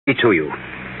to you.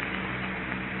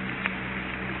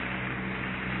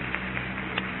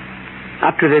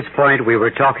 Up to this point, we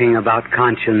were talking about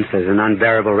conscience as an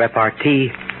unbearable repartee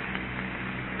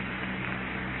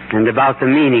and about the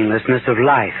meaninglessness of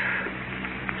life,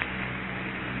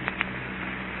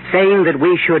 saying that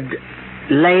we should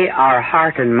lay our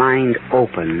heart and mind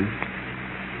open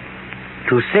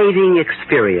to saving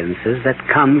experiences that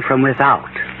come from without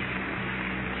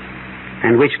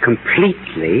and which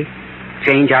completely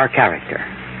change our character.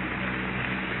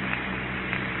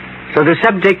 So the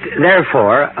subject,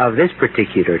 therefore, of this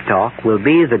particular talk will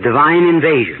be the divine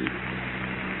invasion.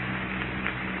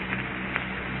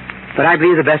 But I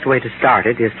believe the best way to start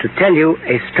it is to tell you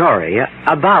a story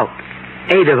about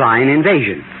a divine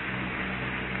invasion.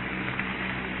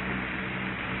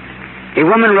 A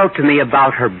woman wrote to me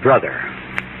about her brother,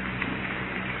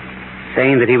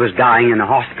 saying that he was dying in the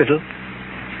hospital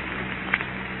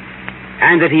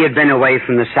and that he had been away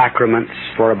from the sacraments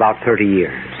for about 30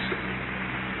 years.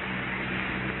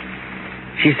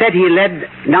 She said he led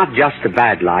not just a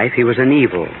bad life, he was an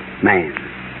evil man.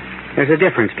 There's a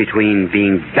difference between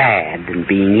being bad and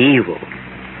being evil.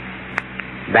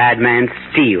 Bad man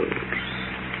steals.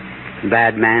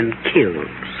 Bad man kills.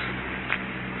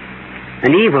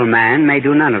 An evil man may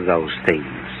do none of those things,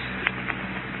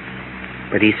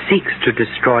 but he seeks to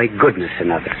destroy goodness in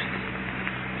others.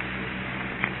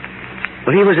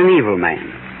 Well, he was an evil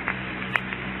man.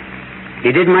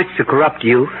 He did much to corrupt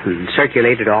youth and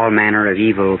circulated all manner of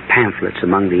evil pamphlets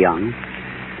among the young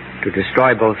to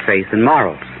destroy both faith and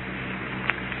morals.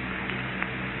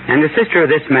 And the sister of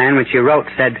this man, when she wrote,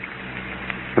 said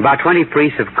about 20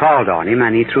 priests have called on him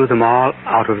and he threw them all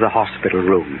out of the hospital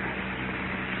room.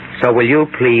 So will you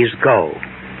please go?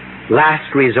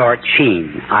 Last resort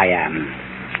Sheen, I am.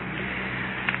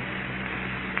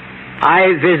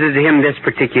 I visited him this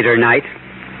particular night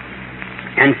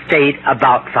and stayed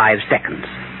about 5 seconds,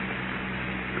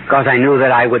 because I knew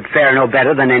that I would fare no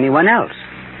better than anyone else.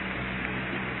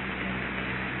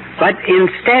 But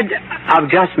instead of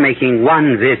just making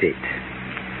one visit,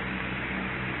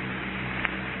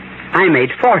 I made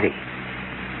 40.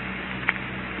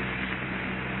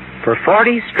 For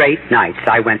 40 straight nights,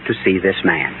 I went to see this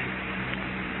man.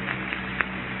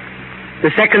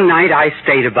 The second night, I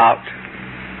stayed about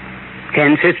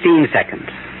 10, 15 seconds.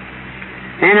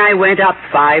 And I went up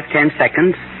 5, 10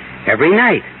 seconds every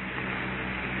night.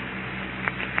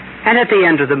 And at the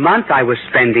end of the month, I was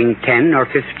spending 10 or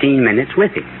 15 minutes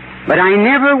with him. But I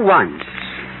never once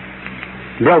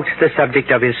broached the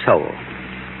subject of his soul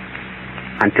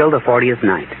until the 40th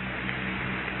night.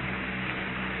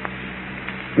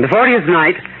 On the 40th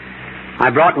night, I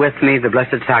brought with me the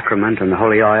Blessed Sacrament and the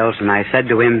holy oils, and I said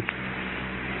to him,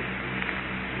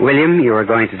 William, you are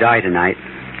going to die tonight.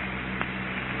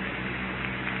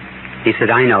 He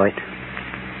said, I know it.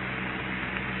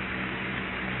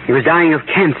 He was dying of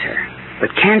cancer, but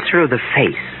cancer of the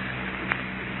face.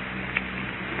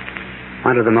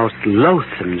 One of the most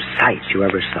loathsome sights you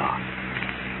ever saw.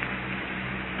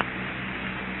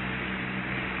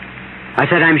 I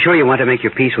said, I'm sure you want to make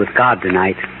your peace with God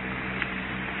tonight.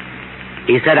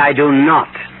 He said, I do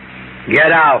not.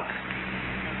 Get out.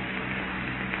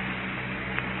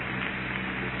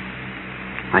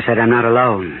 I said, I'm not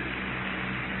alone.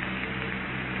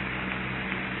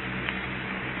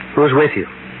 Who's with you?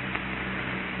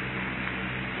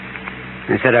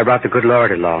 I said, I brought the good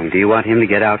Lord along. Do you want him to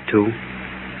get out too?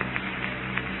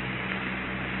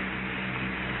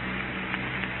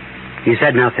 He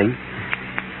said nothing.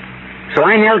 So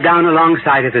I knelt down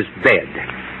alongside of his bed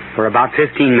for about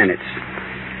 15 minutes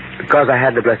because I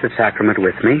had the Blessed Sacrament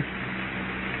with me.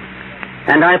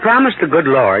 And I promised the good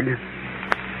Lord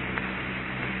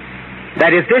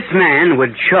that if this man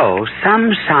would show some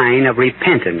sign of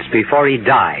repentance before he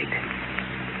died,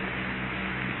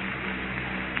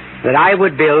 that I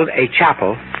would build a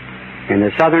chapel in the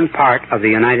southern part of the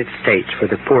United States for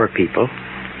the poor people,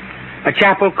 a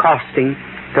chapel costing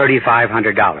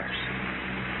 $3,500.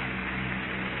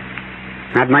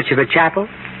 Not much of a chapel?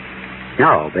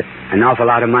 No, but an awful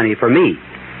lot of money for me.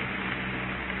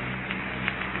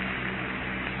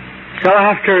 So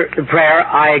after the prayer,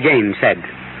 I again said,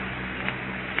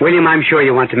 William, I'm sure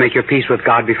you want to make your peace with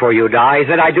God before you die. He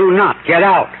said, I do not. Get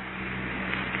out.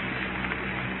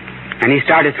 And he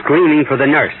started screaming for the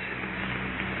nurse.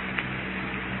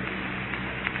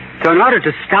 So in order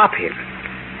to stop him,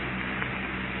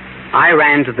 I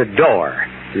ran to the door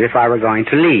as if I were going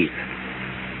to leave.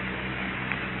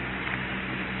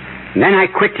 And then I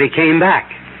quickly came back.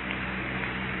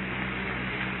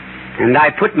 And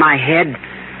I put my head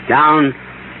down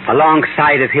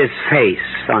alongside of his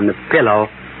face on the pillow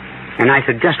And I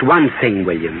said, just one thing,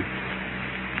 William.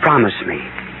 Promise me.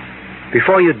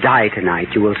 Before you die tonight,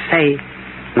 you will say,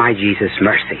 my Jesus,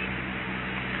 mercy.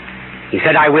 He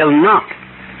said, I will not.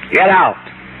 Get out.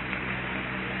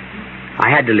 I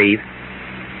had to leave.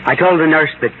 I told the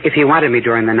nurse that if he wanted me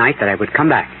during the night, that I would come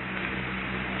back.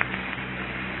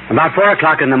 About 4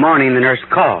 o'clock in the morning, the nurse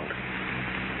called.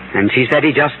 And she said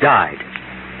he just died.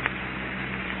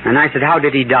 And I said, how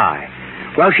did he die?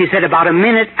 Well, she said, about a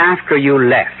minute after you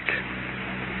left,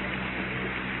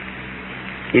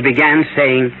 he began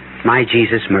saying, my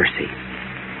Jesus, mercy.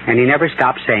 And he never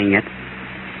stopped saying it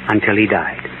until he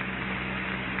died.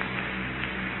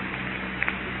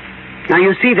 Now,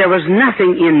 you see, there was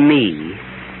nothing in me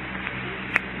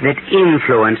that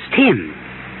influenced him.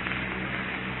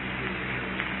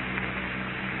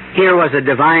 Here was a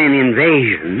divine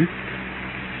invasion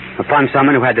upon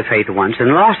someone who had the faith once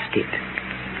and lost it.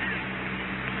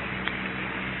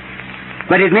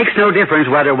 But it makes no difference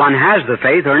whether one has the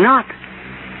faith or not.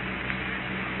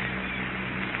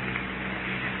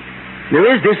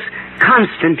 There is this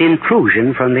constant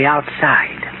intrusion from the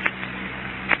outside.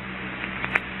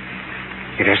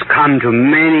 It has come to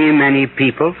many, many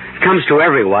people. It comes to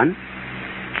everyone.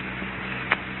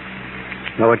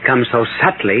 Though it comes so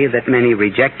subtly that many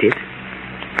reject it.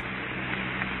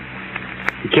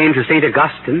 It came to St.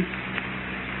 Augustine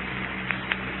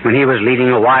when he was leading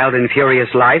a wild and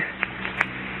furious life.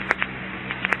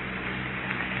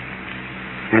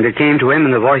 And it came to him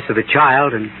in the voice of a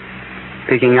child and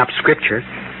picking up Scripture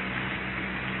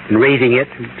and reading it.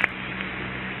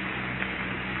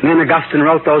 And then Augustine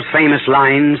wrote those famous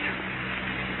lines,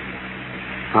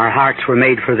 our hearts were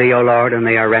made for thee, O Lord, and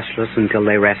they are restless until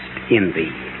they rest in thee.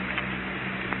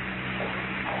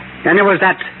 Then there was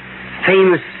that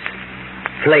famous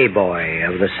playboy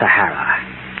of the Sahara,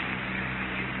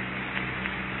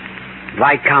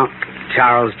 Viscount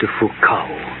Charles de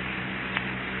Foucault,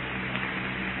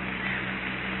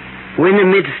 who in the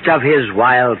midst of his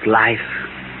wild life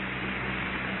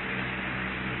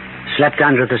slept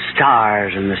under the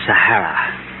stars in the Sahara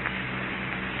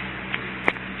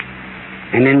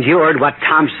and endured what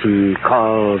Thompson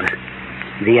called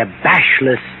the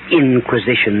abashless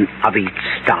inquisition of each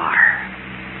star.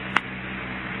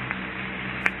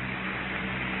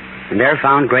 And there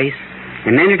found grace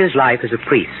and ended his life as a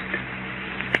priest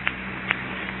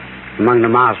among the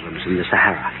Muslims in the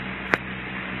Sahara.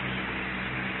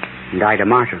 And died a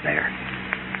martyr there.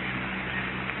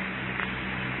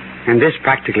 And this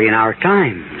practically in our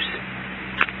times.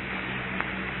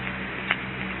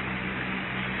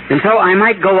 And so I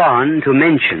might go on to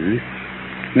mention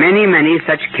many, many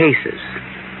such cases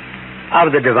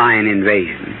of the divine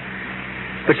invasion.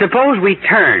 But suppose we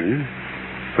turn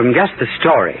from just the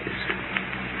stories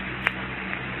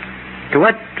to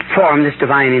what form this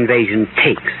divine invasion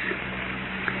takes.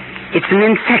 It's an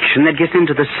infection that gets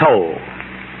into the soul.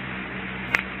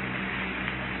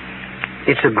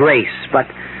 It's a grace, but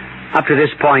up to this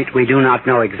point we do not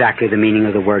know exactly the meaning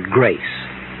of the word grace.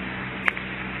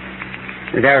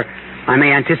 There, I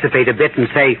may anticipate a bit and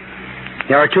say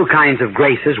there are two kinds of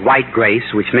graces: white grace,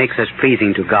 which makes us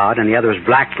pleasing to God, and the other is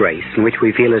black grace, in which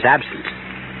we feel His absence.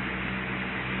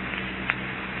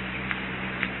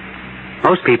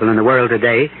 Most people in the world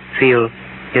today feel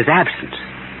His absence,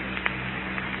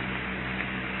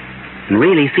 and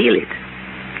really feel it.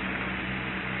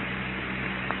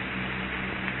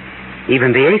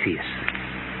 Even the atheists.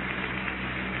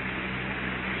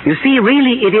 You see,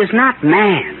 really, it is not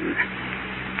man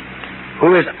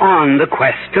who is on the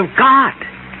quest of God.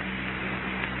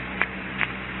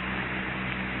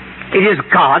 It is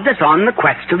God that's on the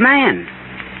quest of man.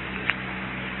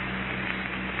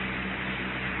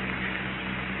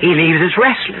 He leaves us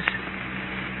restless.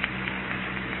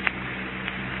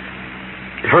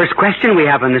 The first question we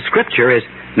have in the Scripture is,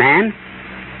 man,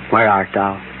 where art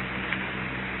thou?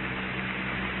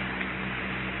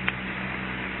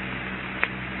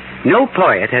 No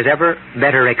poet has ever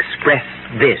better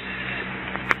expressed this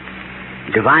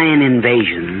divine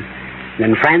invasion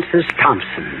than Francis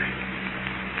Thompson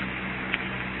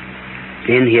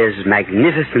in his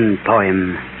magnificent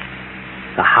poem,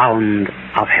 The Hound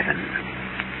of Heaven.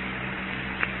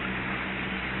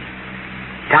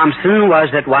 Thompson was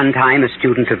at one time a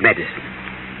student of medicine.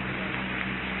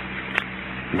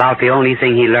 About the only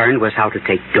thing he learned was how to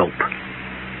take dope.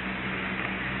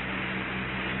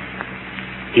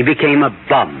 He became a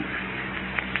bum.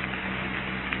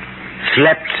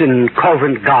 Slept in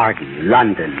Covent Garden,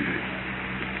 London,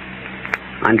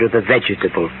 under the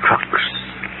vegetable trucks.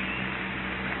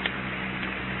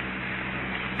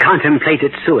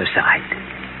 Contemplated suicide.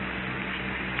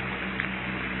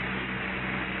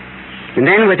 And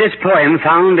then, with this poem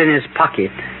found in his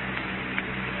pocket,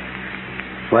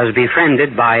 was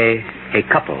befriended by a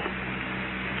couple,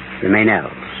 the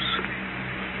Meynells.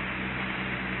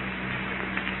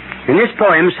 And this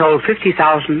poem sold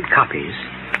 50,000 copies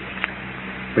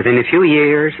within a few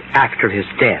years after his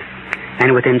death,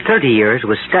 and within 30 years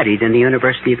was studied in the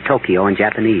University of Tokyo in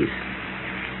Japanese.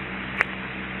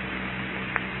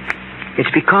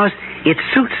 It's because it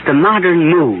suits the modern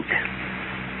mood.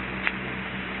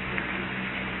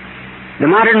 The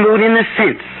modern mood in the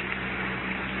sense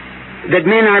that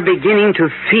men are beginning to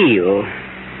feel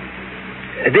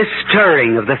this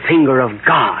stirring of the finger of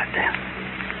God.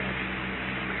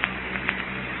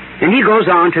 And he goes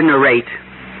on to narrate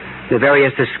the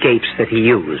various escapes that he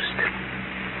used.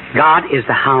 God is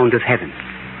the hound of heaven.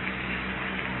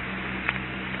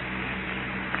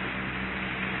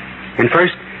 And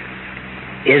first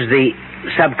is the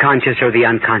subconscious or the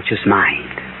unconscious mind.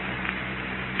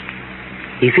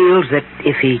 He feels that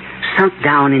if he sunk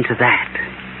down into that,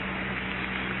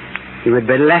 he would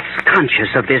be less conscious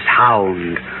of this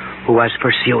hound who was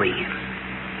pursuing him.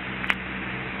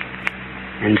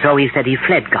 And so he said he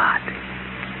fled God.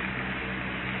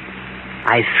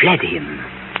 I fled him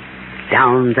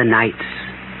down the nights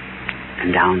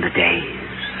and down the days,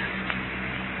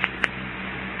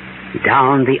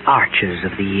 down the arches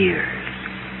of the years.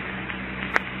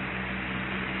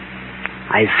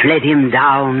 I fled him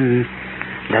down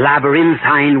the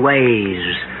labyrinthine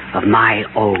ways of my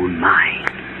own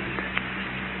mind.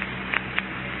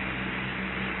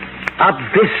 Up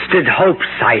visted hopes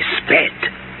I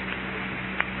sped,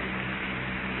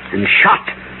 and shot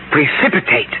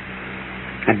precipitate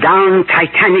down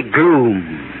titanic gloom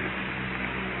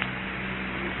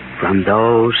from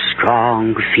those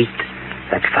strong feet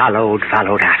that followed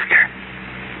after.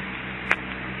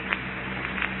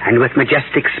 And with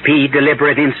majestic speed,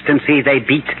 deliberate instancy, they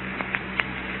beat,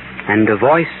 and a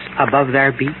voice above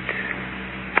their beat,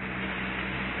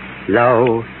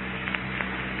 lo,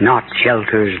 naught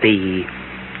shelters thee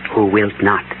who wilt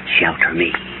not shelter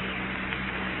me.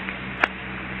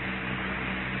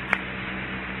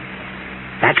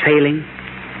 That failing,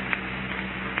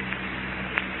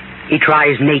 he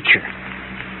tries nature,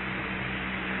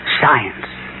 science.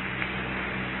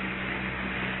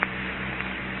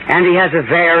 And he has a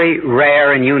very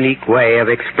rare and unique way of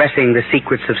expressing the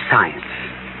secrets of science.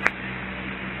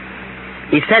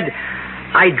 He said,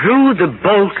 I drew the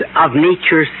bolt of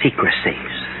nature's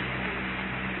secrecies.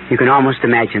 You can almost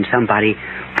imagine somebody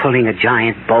pulling a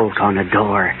giant bolt on a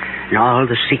door and all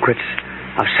the secrets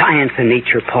of science and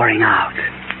nature pouring out.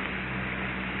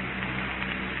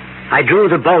 I drew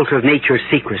the bolt of nature's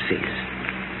secrecies,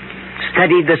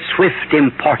 studied the swift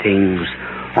importings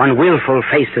on willful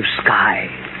face of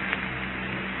sky.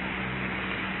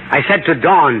 I said to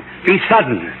dawn, be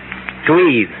sudden, to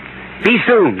eve, be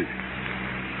soon.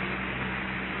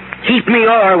 Heap me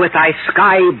o'er with thy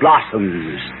sky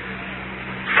blossoms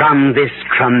from this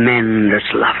tremendous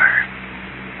lover.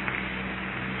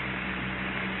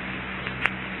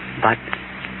 But,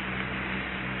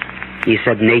 he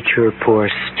said, nature, poor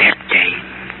stepdame,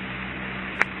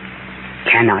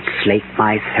 cannot slake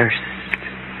my thirst.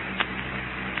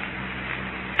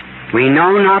 We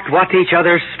know not what each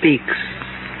other speaks.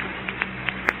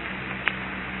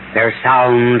 Their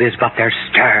sound is but their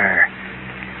stir.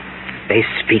 They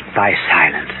speak by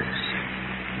silences.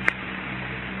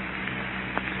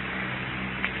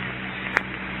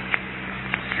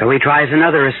 So he tries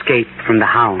another escape from the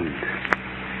hound.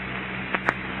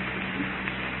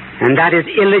 And that is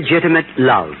illegitimate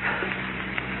love.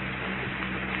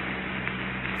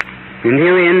 And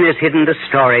herein is hidden the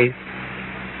story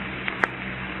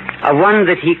of one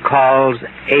that he calls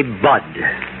a bud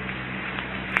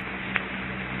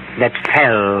that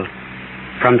fell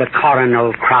from the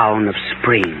coronal crown of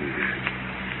spring.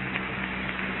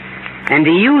 And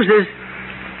he uses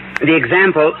the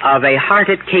example of a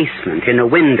hearted casement in a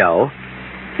window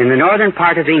in the northern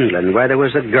part of England where there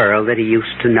was a girl that he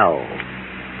used to know.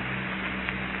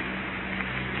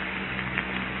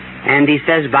 And he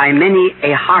says, by many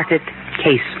a hearted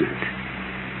casement,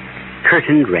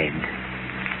 curtained red,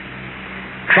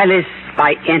 trellised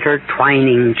by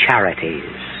intertwining charities.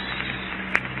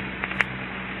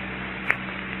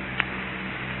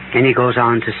 And he goes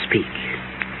on to speak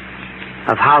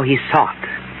of how he sought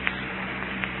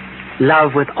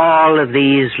love with all of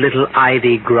these little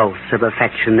ivy growths of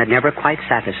affection that never quite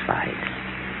satisfied.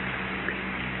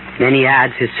 Then he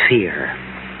adds his fear.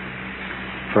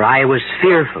 For I was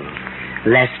fearful,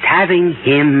 lest having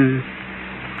him,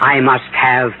 I must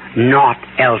have naught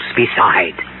else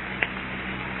beside.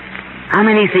 How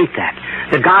many think that?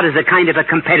 That God is a kind of a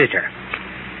competitor?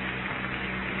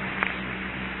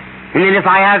 And then if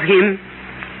I have him,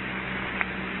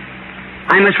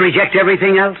 I must reject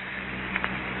everything else.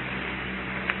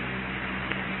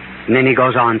 And then he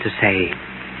goes on to say,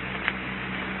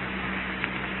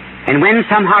 and when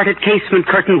some hearted casement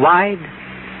curtain wide,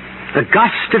 the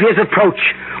gust of his approach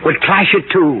would clash it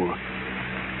to.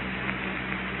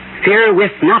 Fear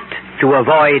wist not to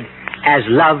avoid, as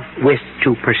love wist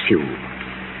to pursue.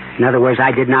 In other words,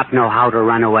 I did not know how to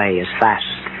run away as fast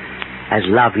as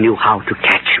love knew how to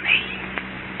catch me.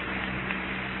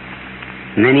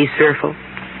 And then he's fearful.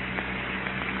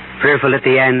 Fearful at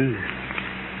the end.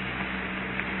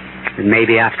 And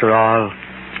maybe after all,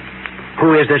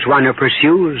 who is this one who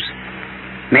pursues?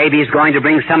 Maybe he's going to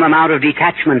bring some amount of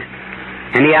detachment.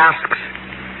 And he asks,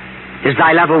 is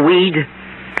thy love a weed?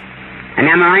 An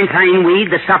amaranthine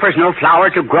weed that suffers no flower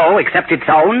to grow except its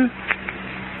own?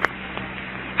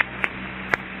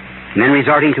 And then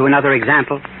resorting to another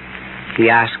example, he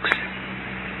asks,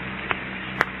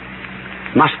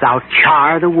 must thou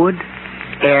char the wood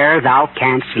ere thou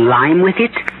canst lime with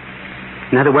it?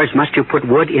 In other words, must you put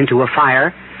wood into a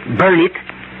fire, burn it,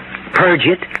 purge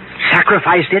it,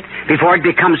 sacrifice it before it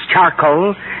becomes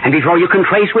charcoal and before you can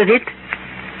trace with it?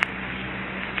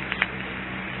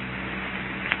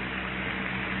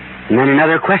 And then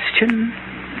another question,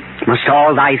 must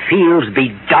all thy fields be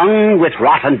dung with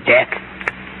rotten death?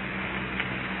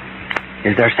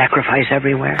 Is there sacrifice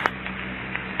everywhere?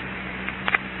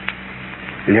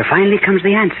 And there finally comes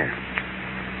the answer.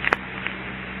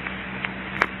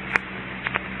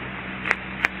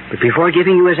 But before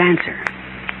giving you his answer,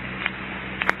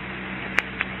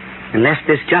 and lest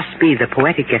this just be the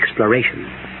poetic exploration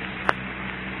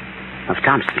of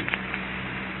Thompson,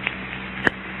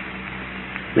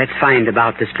 let's find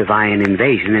about this divine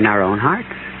invasion in our own hearts.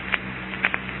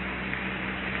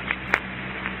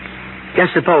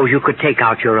 Just suppose you could take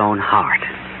out your own heart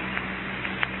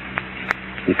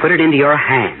and put it into your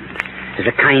hand as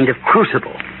a kind of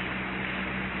crucible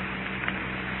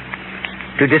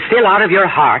to distill out of your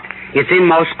heart its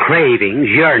inmost cravings,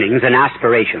 yearnings, and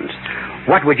aspirations.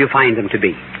 What would you find them to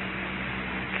be?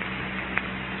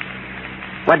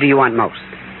 What do you want most?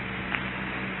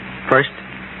 First,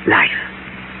 life.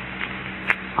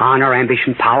 Honor,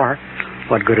 ambition, power.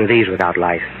 What good are these without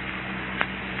life?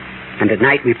 And at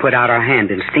night we put out our hand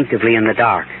instinctively in the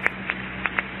dark,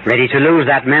 ready to lose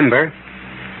that member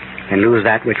and lose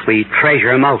that which we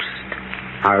treasure most,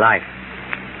 our life.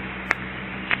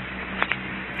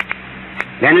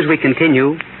 Then as we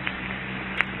continue,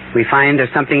 we find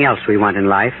there's something else we want in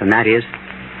life, and that is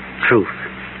truth.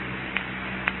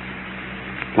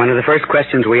 One of the first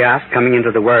questions we asked coming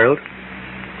into the world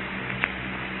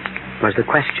was the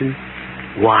question,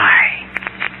 why?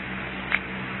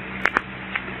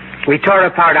 We tore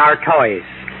apart our toys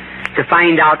to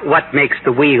find out what makes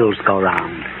the wheels go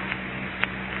round.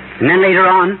 And then later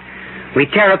on, we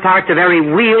tear apart the very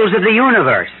wheels of the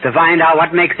universe to find out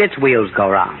what makes its wheels go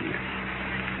round.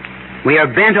 We are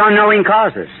bent on knowing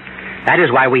causes. That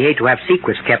is why we hate to have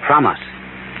secrets kept from us.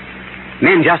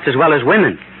 Men just as well as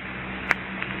women.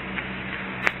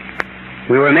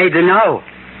 We were made to know.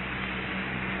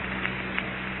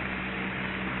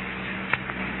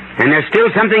 And there's still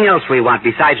something else we want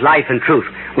besides life and truth.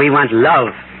 We want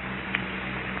love.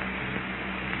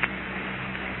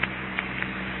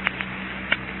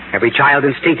 Every child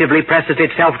instinctively presses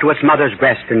itself to its mother's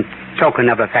breast in token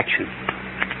of affection.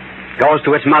 Goes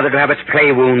to its mother to have its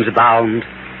play wounds bound.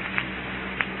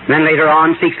 Then later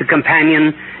on seeks a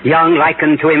companion, young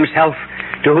likened to himself,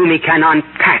 to whom he can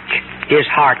unpack his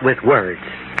heart with words.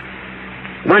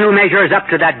 One who measures up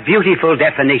to that beautiful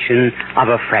definition of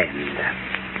a friend.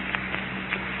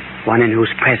 One in whose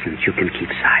presence you can keep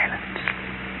silence.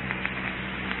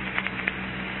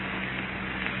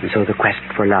 And so the quest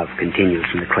for love continues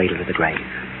from the cradle to the grave.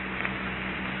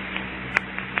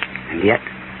 And yet,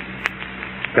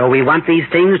 though we want these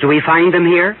things, do we find them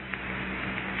here?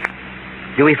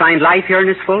 Do we find life here in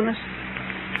its fullness?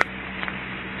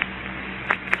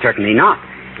 Certainly not.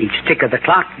 Each tick of the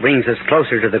clock brings us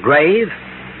closer to the grave.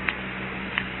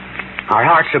 Our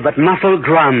hearts are but muffled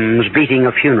drums beating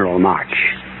a funeral march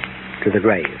to the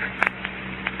grave.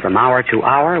 From hour to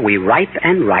hour we ripe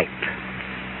and ripe.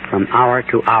 From hour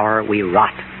to hour we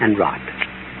rot and rot.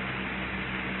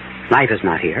 Life is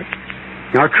not here,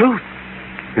 nor truth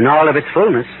in all of its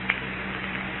fullness.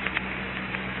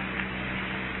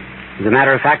 As a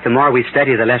matter of fact, the more we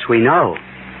study, the less we know,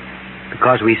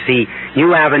 because we see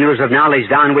new avenues of knowledge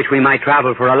down which we might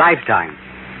travel for a lifetime.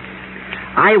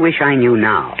 I wish I knew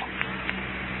now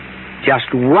just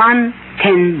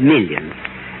 1/10,000,000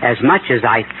 as much as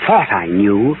I thought I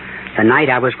knew the night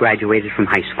I was graduated from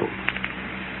high school.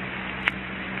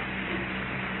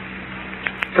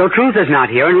 So truth is not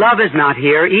here, and love is not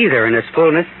here either in its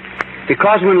fullness,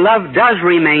 because when love does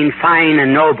remain fine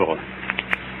and noble,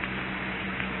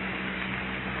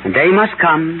 the day must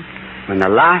come when the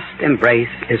last embrace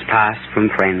is passed from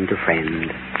friend to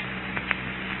friend,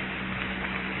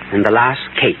 and the last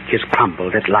cake is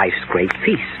crumbled at life's great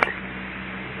feast.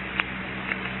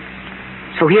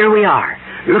 So here we are,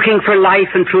 looking for life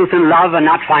and truth and love and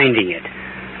not finding it.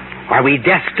 Are we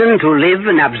destined to live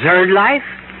an absurd life?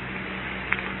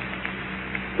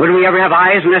 Would we ever have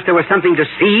eyes unless there was something to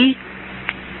see?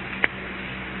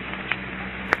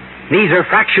 These are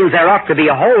fractions. There ought to be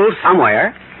a whole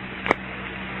somewhere.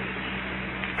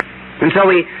 And so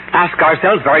we ask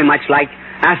ourselves, very much like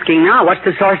asking now, what's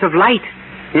the source of light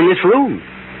in this room?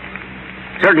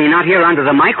 Certainly not here under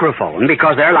the microphone,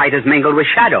 because their light is mingled with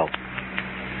shadow.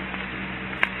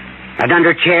 And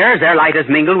under chairs, their light is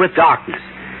mingled with darkness.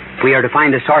 If we are to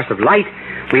find the source of light,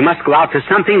 we must go out to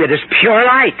something that is pure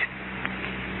light.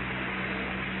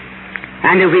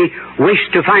 And if we wish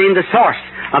to find the source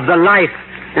of the life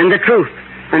and the truth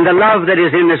and the love that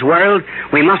is in this world,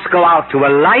 we must go out to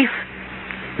a life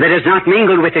that is not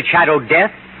mingled with the shadow death,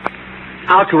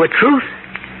 out to a truth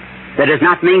that is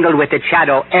not mingled with the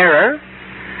shadow error,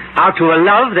 out to a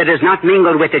love that is not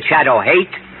mingled with the shadow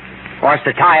hate or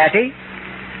satiety.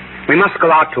 We must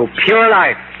go out to pure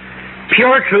life,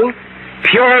 pure truth,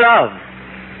 pure love.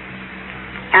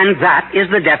 And that is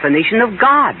the definition of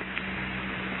God.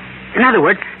 In other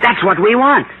words, that's what we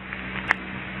want.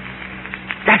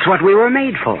 That's what we were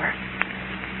made for.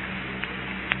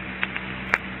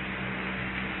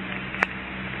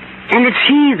 And it's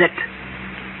He that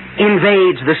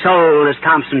invades the soul, as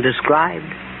Thompson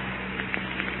described.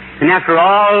 And after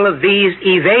all of these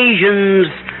evasions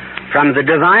from the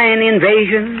divine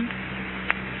invasion,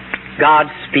 God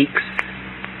speaks.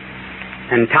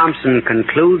 And Thompson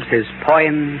concludes his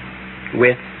poem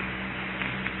with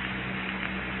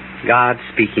God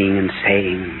speaking and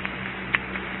saying,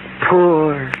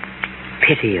 "Poor,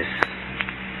 piteous,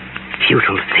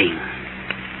 futile thing.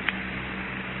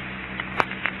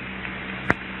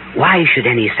 Why should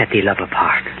any set thee love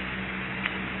apart?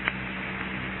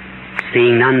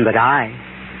 Seeing none but I.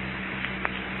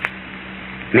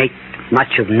 Make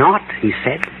much of naught," he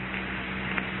said.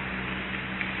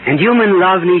 "And human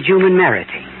love needs human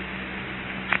meriting.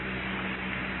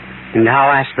 And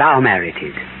how hast thou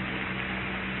merited?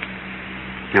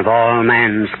 Of all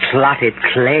man's clotted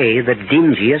clay, the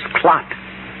dingiest clot.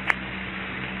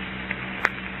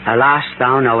 Alas,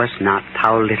 thou knowest not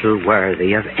how little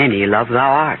worthy of any love thou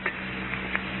art.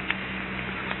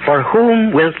 For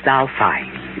whom wilt thou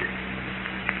find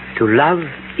to love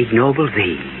ignoble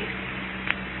thee,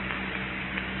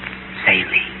 save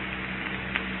me,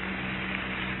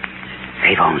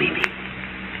 save only me?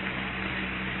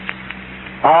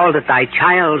 All that thy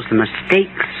child's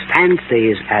mistakes,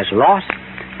 fancies, as lost,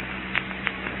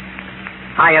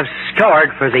 I have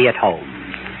stored for thee at home.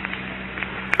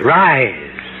 Rise,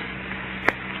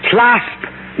 clasp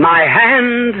my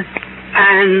hand,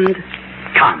 and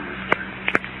come."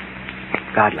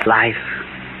 God's life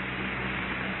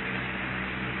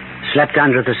slept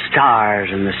under the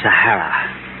stars in the Sahara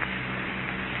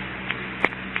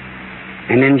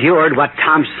and endured what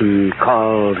Thompson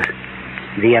called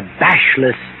the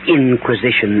abashless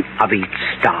inquisition of each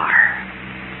star.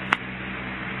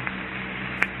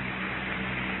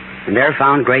 And there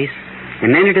found grace,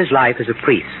 and ended his life as a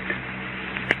priest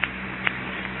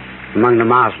among the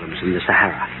Muslims in the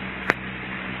Sahara,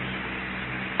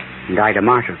 and died a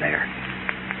martyr there.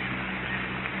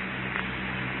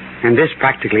 And this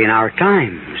practically in our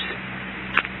times.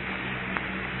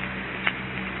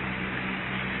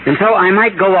 And so I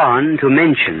might go on to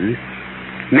mention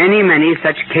many, many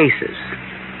such cases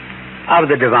of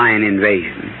the divine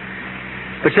invasion.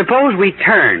 But suppose we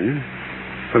turn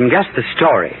from just the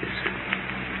stories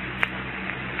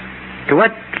to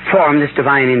what form this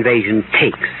divine invasion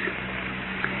takes.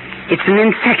 It's an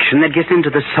infection that gets into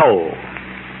the soul.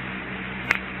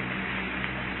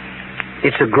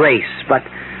 It's a grace, but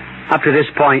up to this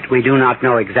point we do not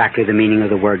know exactly the meaning of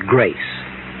the word grace.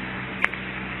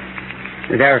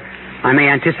 There, I may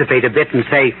anticipate a bit and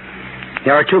say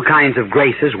there are two kinds of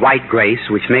graces: white grace,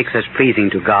 which makes us pleasing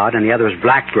to God, and the other is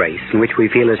black grace, in which we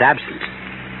feel His absence.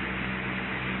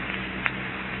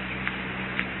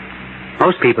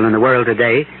 Most people in the world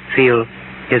today feel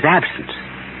His absence,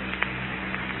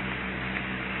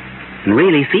 and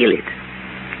really feel it.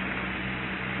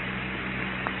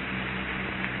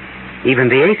 Even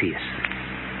the atheists.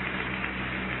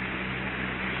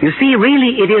 You see,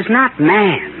 really, it is not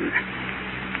man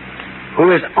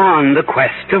who is on the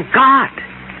quest of God.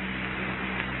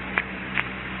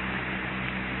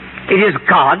 It is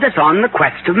God that's on the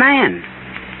quest of man.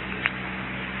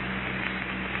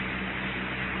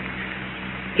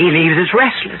 He leaves us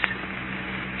restless.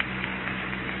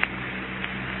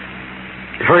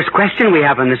 The first question we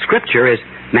have in the Scripture is,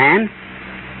 man,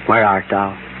 where art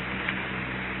thou?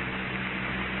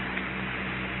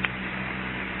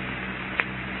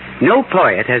 No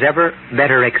poet has ever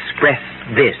better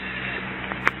expressed this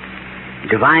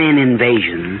divine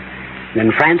invasion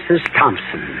than Francis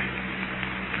Thompson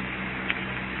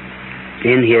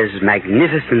in his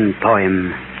magnificent poem,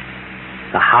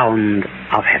 The Hound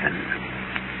of Heaven.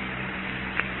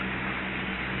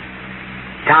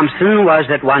 Thompson was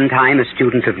at one time a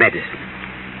student of medicine.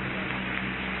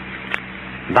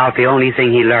 About the only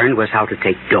thing he learned was how to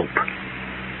take dope.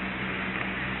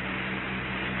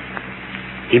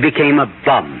 He became a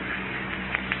bum.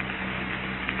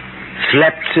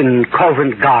 Slept in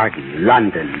Covent Garden,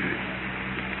 London,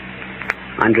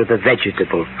 under the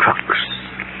vegetable trucks.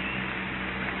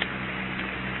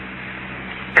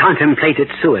 Contemplated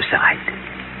suicide.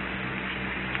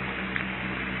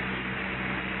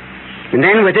 And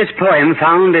then, with this poem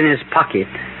found in his pocket,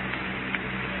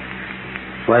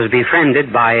 was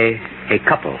befriended by a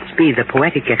couple. Be the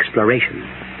poetic exploration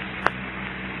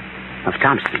of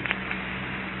Thompson.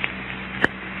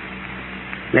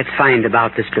 Let's find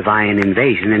about this divine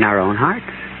invasion in our own hearts.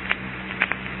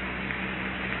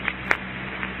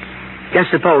 Just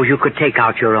suppose you could take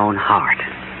out your own heart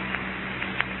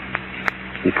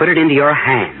and put it into your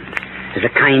hand as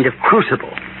a kind of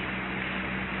crucible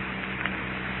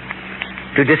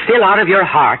to distill out of your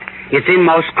heart its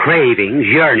inmost cravings,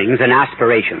 yearnings, and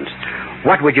aspirations.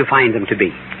 What would you find them to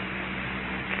be?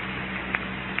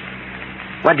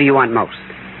 What do you want most?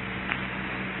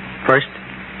 First,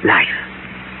 life.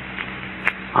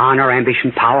 Honor,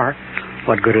 ambition, power.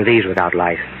 What good are these without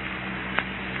life?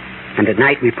 And at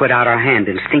night we put out our hand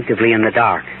instinctively in the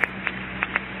dark,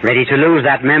 ready to lose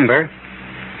that member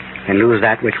and lose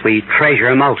that which we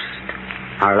treasure most,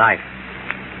 our life.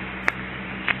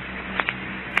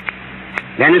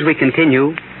 Then as we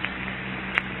continue,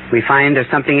 we find there's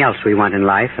something else we want in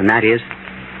life, and that is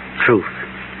truth.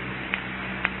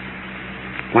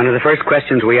 One of the first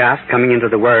questions we asked coming into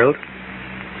the world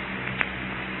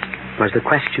was the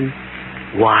question,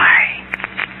 why?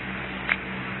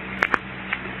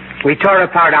 We tore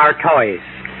apart our toys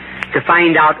to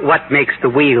find out what makes the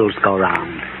wheels go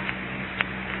round.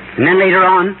 And then later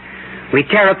on, we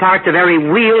tear apart the very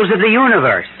wheels of the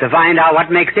universe to find out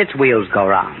what makes its wheels go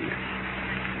round.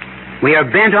 We are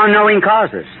bent on knowing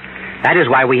causes. That is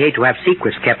why we hate to have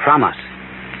secrets kept from us.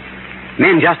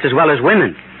 Men just as well as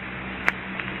women.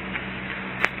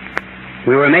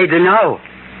 We were made to know.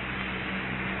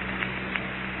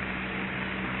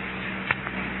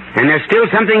 And there's still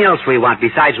something else we want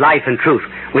besides life and truth.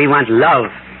 We want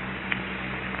love.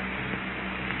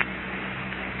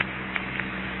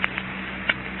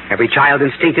 Every child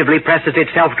instinctively presses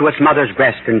itself to its mother's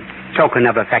breast in token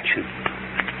of affection.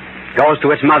 Goes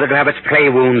to its mother to have its play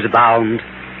wounds bound.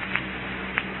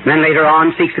 Then later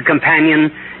on seeks a companion,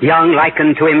 young like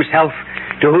unto himself,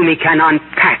 to whom he can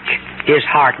unpack his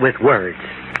heart with words.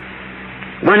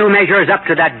 One who measures up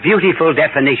to that beautiful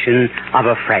definition of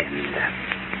a friend.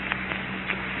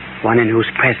 One in whose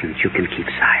presence you can keep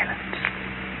silence.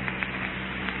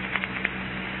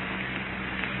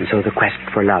 And so the quest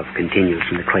for love continues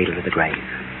from the cradle to the grave.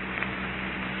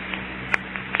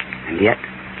 And yet,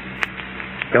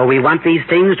 though we want these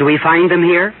things, do we find them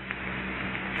here?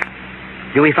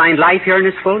 Do we find life here in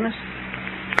its fullness?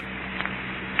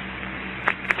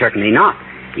 Certainly not.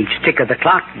 Each tick of the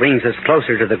clock brings us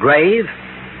closer to the grave.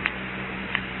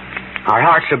 Our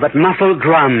hearts are but muffled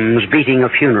drums beating a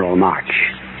funeral march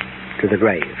to the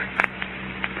grave.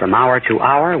 From hour to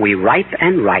hour we ripe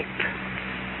and ripe.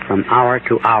 From hour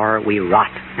to hour we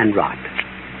rot and rot.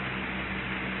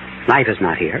 Life is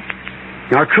not here,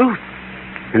 nor truth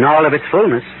in all of its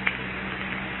fullness.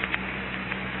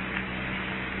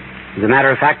 As a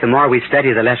matter of fact, the more we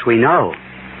study, the less we know.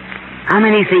 How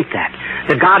many think that?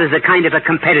 That God is a kind of a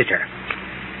competitor.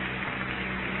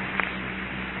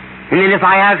 And then if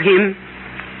I have him,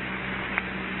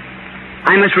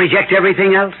 I must reject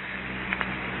everything else.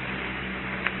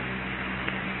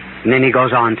 And then he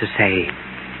goes on to say,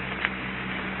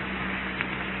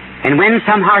 and when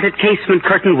some hearted casement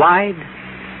curtain wide,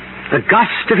 the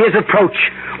gust of his approach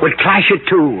would clash it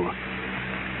to.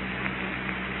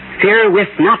 Fear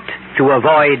wist not to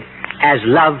avoid, as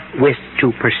love wist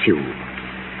to pursue.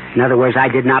 In other words, I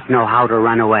did not know how to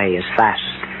run away as fast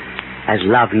as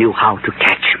love knew how to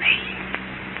catch me.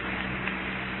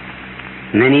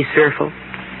 And then he's fearful.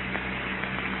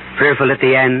 Fearful at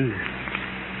the end.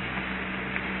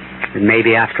 And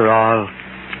maybe, after all,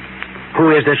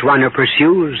 who is this one who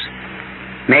pursues?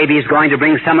 Maybe he's going to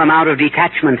bring some amount of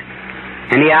detachment.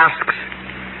 And he asks,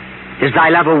 is thy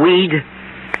love a weed?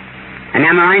 An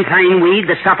amaranthine weed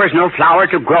that suffers no flower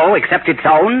to grow except its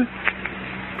own?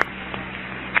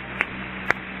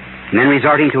 And then,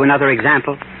 resorting to another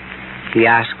example, he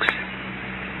asks,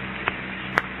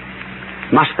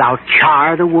 must thou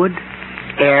char the wood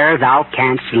ere thou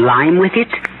canst lime with it?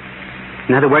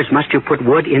 In other words, must you put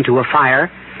wood into a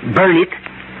fire, burn it,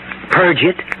 purge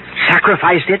it,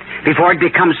 sacrifice it before it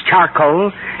becomes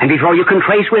charcoal and before you can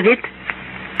trace with it?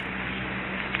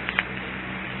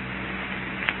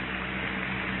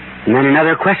 And then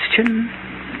another question,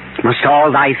 must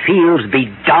all thy fields be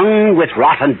dung with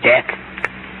rotten death?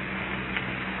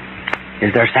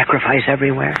 Is there sacrifice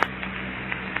everywhere?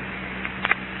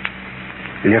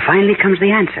 And there finally comes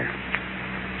the answer.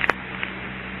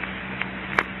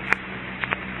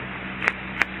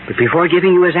 But before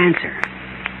giving you his answer,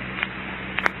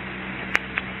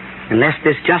 and lest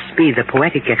this just be the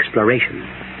poetic exploration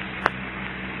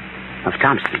of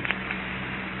Thompson,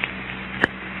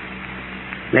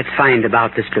 let's find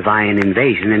about this divine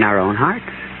invasion in our own hearts.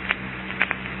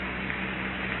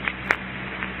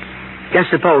 Just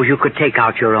suppose you could take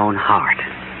out your own heart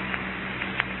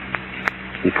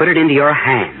and put it into your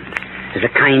hand as a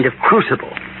kind of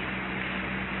crucible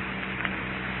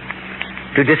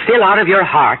to distill out of your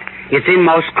heart its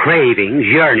inmost cravings,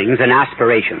 yearnings, and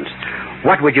aspirations.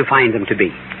 What would you find them to be?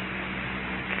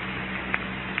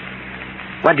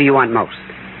 What do you want most?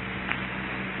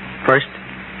 First,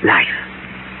 life.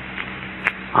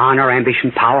 Honor,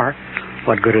 ambition, power.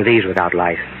 What good are these without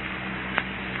life?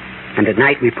 And at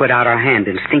night we put out our hand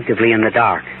instinctively in the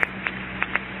dark,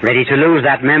 ready to lose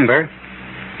that member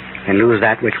and lose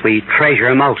that which we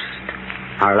treasure most,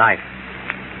 our life.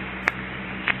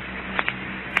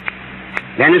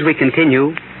 Then as we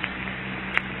continue,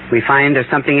 we find there's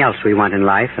something else we want in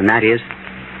life, and that is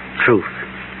truth.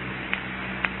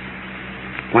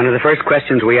 One of the first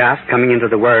questions we asked coming into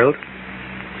the world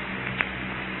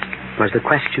was the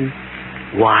question,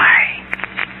 why?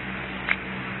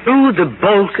 Through the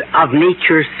bolt of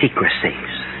nature's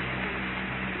secrecies.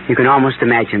 You can almost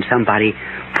imagine somebody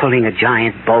pulling a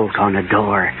giant bolt on a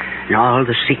door and all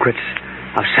the secrets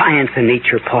of science and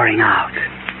nature pouring out.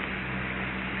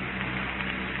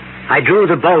 I drew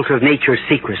the bolt of nature's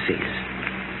secrecies,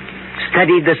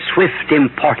 studied the swift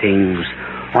importings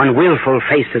on willful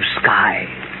face of sky.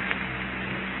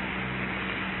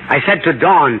 I said to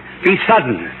dawn, be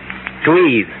sudden, to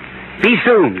eve, be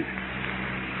soon.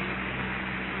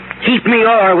 Keep me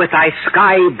o'er with thy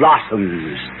sky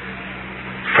blossoms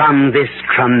from this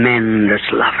tremendous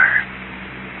lover.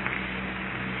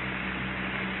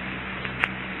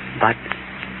 But,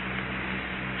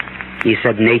 he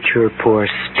said, nature, poor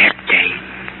stepdame,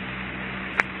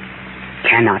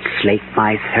 cannot slake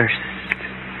my thirst.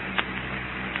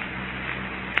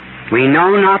 We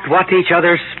know not what each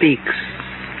other speaks.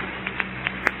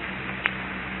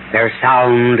 Their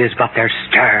sound is but their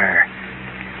stir.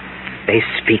 They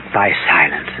speak by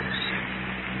silences.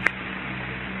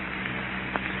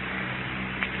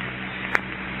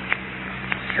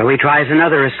 So he tries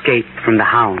another escape from the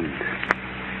hound.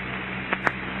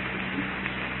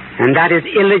 And that is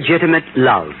illegitimate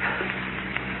love.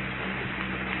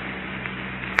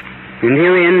 And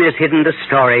herein is hidden the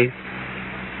story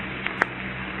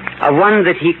of one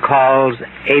that he calls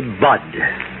a bud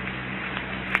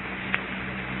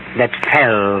that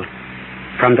fell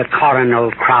from the coronal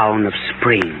crown of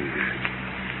spring.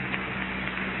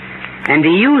 And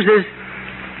he uses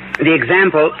the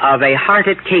example of a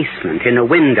hearted casement in a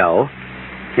window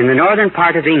in the northern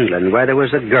part of England where there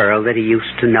was a girl that he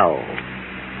used to know.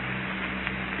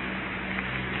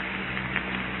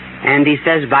 And he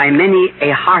says, by many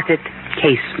a hearted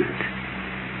casement,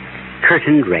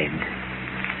 curtained red,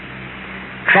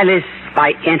 trellised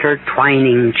by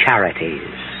intertwining charities.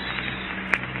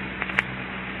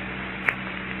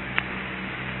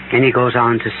 And he goes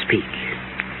on to speak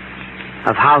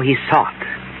of how he sought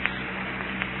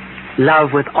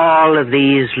love with all of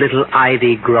these little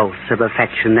ivy growths of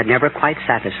affection that never quite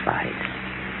satisfied.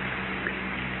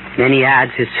 Then he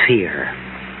adds his fear.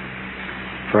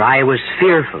 For I was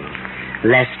fearful,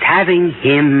 lest having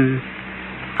him,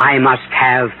 I must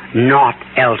have naught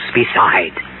else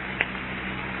beside.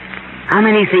 How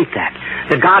many think that?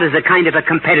 That God is a kind of a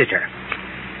competitor.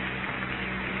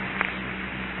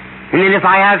 And then if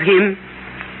I have him,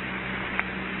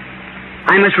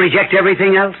 I must reject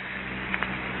everything else.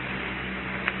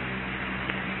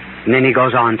 And then he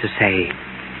goes on to say,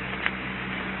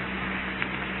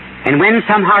 and when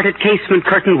some hearted casement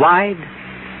curtain wide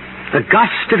The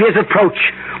gust of his approach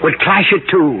would clash it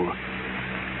too.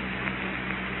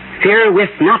 Fear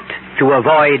wist not to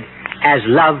avoid, as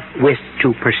love wist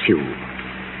to pursue.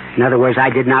 In other words, I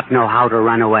did not know how to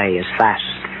run away as fast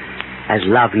as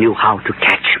love knew how to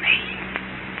catch me.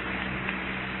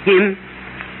 Him,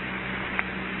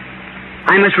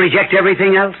 I must reject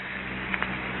everything else.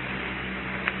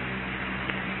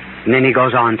 And then he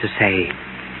goes on to say,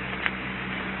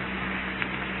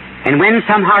 and when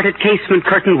some hearted casement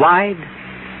curtained wide,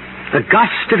 the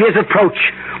gust of his approach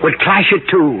would clash it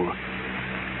too.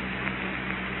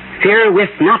 Fear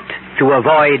wist not to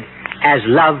avoid, as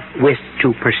love wist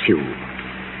to pursue.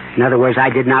 In other words, I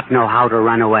did not know how to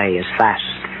run away as fast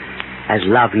as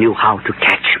love knew how to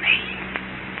catch me.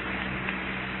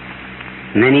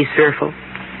 And then he's fearful.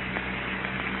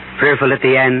 Fearful at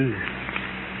the end.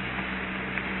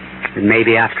 And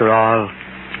maybe after all,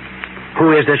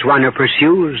 who is this one who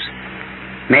pursues?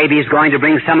 Maybe he's going to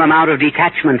bring some amount of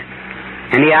detachment.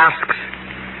 And he asks,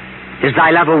 is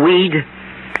thy love a weed?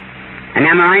 An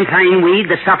amaranthine weed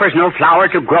that suffers no flower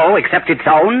to grow except its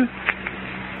own?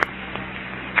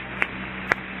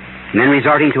 And then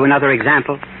resorting to another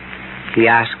example, he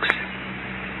asks,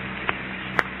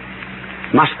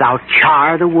 must thou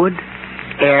char the wood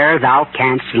ere thou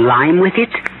canst lime with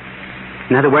it?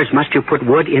 In other words, must you put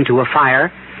wood into a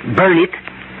fire, burn it,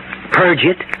 purge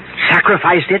it,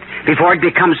 sacrifice it before it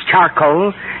becomes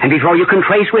charcoal and before you can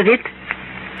trace with it?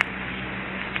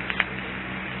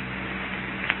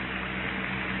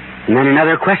 And then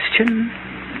another question,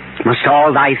 must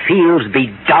all thy fields be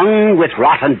dung with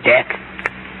rotten death?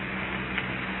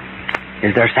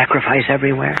 Is there sacrifice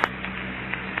everywhere?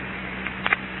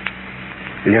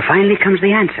 And there finally comes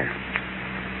the answer.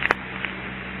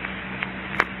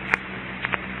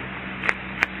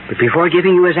 But before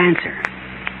giving you his answer,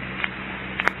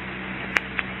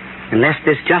 unless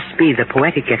this just be the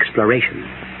poetic exploration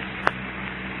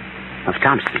of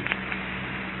Thompson,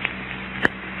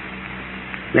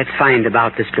 let's find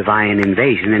about this divine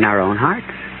invasion in our own hearts.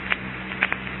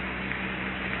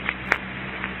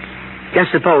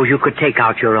 Just suppose you could take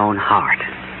out your own heart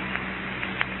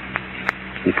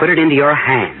and put it into your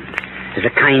hand as a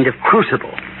kind of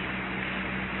crucible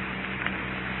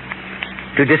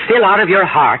to distill out of your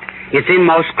heart its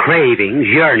inmost cravings,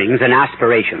 yearnings, and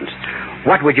aspirations.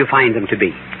 What would you find them to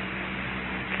be?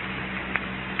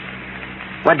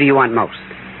 What do you want most?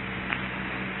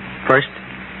 First,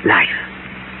 life.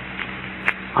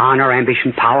 Honor,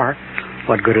 ambition, power.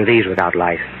 What good are these without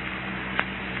life?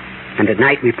 And at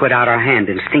night we put out our hand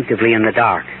instinctively in the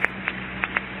dark,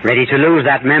 ready to lose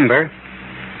that member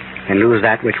and lose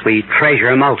that which we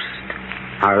treasure most,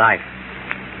 our life.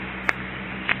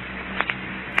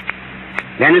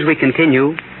 Then as we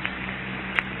continue,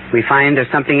 we find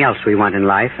there's something else we want in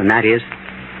life, and that is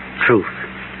truth.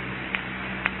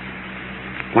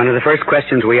 One of the first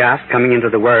questions we asked coming into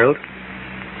the world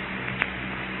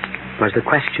was the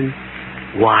question,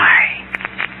 why?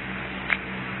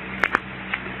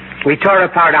 We tore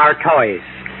apart our toys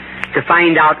to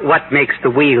find out what makes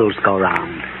the wheels go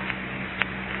round.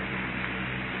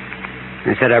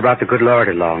 I said, I brought the good Lord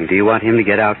along. Do you want him to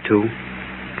get out too?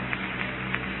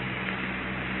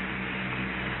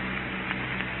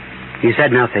 He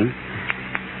said nothing.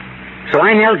 So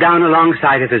I knelt down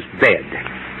alongside of his bed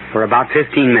for about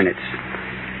 15 minutes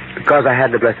because I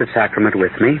had the Blessed Sacrament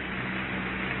with me.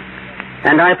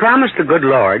 And I promised the good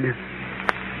Lord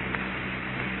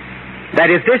that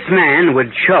if this man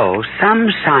would show some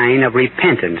sign of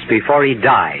repentance before he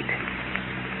died,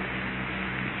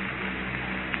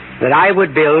 that I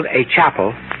would build a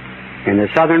chapel in the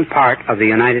southern part of the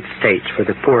United States for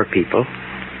the poor people,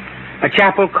 a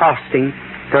chapel costing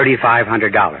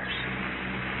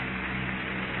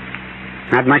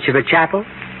 $3,500. Not much of a chapel?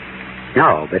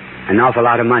 No, but an awful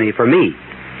lot of money for me.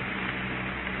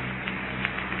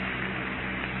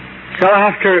 So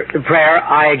after the prayer,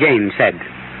 I again said,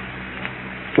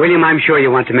 William, I'm sure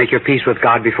you want to make your peace with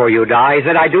God before you die. He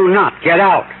said, I do not. Get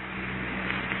out.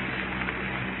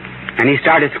 And he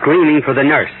started screaming for the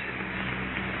nurse.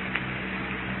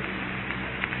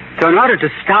 So in order to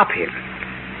stop him,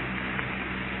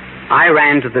 I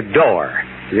ran to the door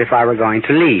as if I were going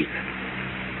to leave.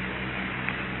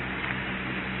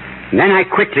 And then I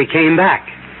quickly came back.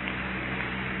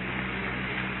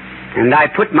 And I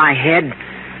put my head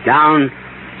down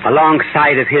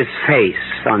alongside of his face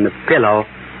on the pillow,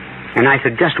 and I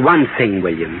said, just one thing,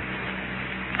 William.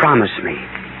 Promise me,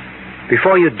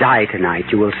 before you die tonight,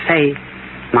 you will say,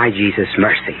 my Jesus,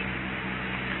 mercy.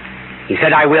 He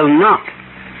said, I will not.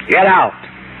 Get out.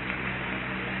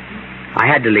 I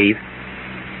had to leave.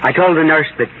 I told the nurse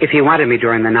that if he wanted me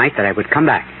during the night, that I would come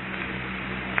back.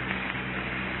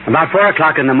 About 4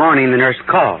 o'clock in the morning, the nurse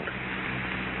called,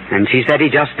 and she said he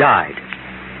just died.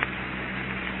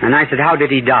 And I said, how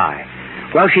did he die?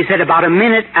 Well, she said, about a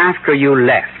minute after you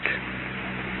left,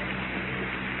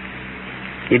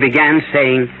 he began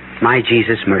saying, my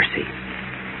Jesus, mercy.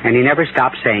 And he never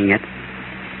stopped saying it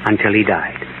until he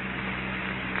died.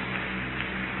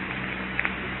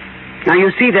 Now,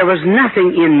 you see, there was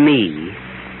nothing in me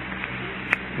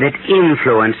that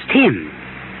influenced him.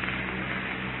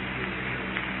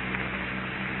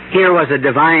 Here was a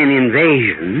divine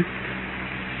invasion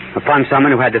upon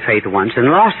someone who had the faith once and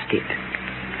lost it.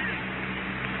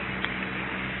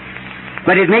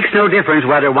 But it makes no difference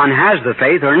whether one has the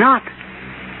faith or not.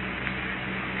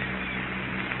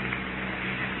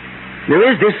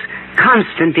 There is this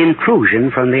constant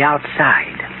intrusion from the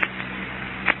outside.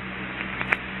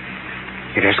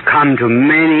 It has come to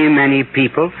many, many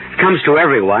people. It comes to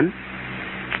everyone.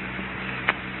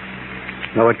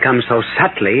 Though it comes so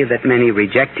subtly that many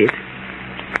reject it.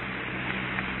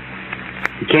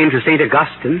 It came to St.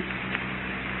 Augustine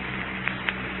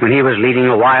when he was leading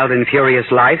a wild and furious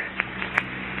life.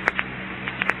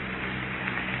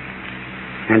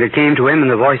 And it came to him in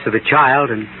the voice of a child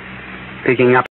and picking up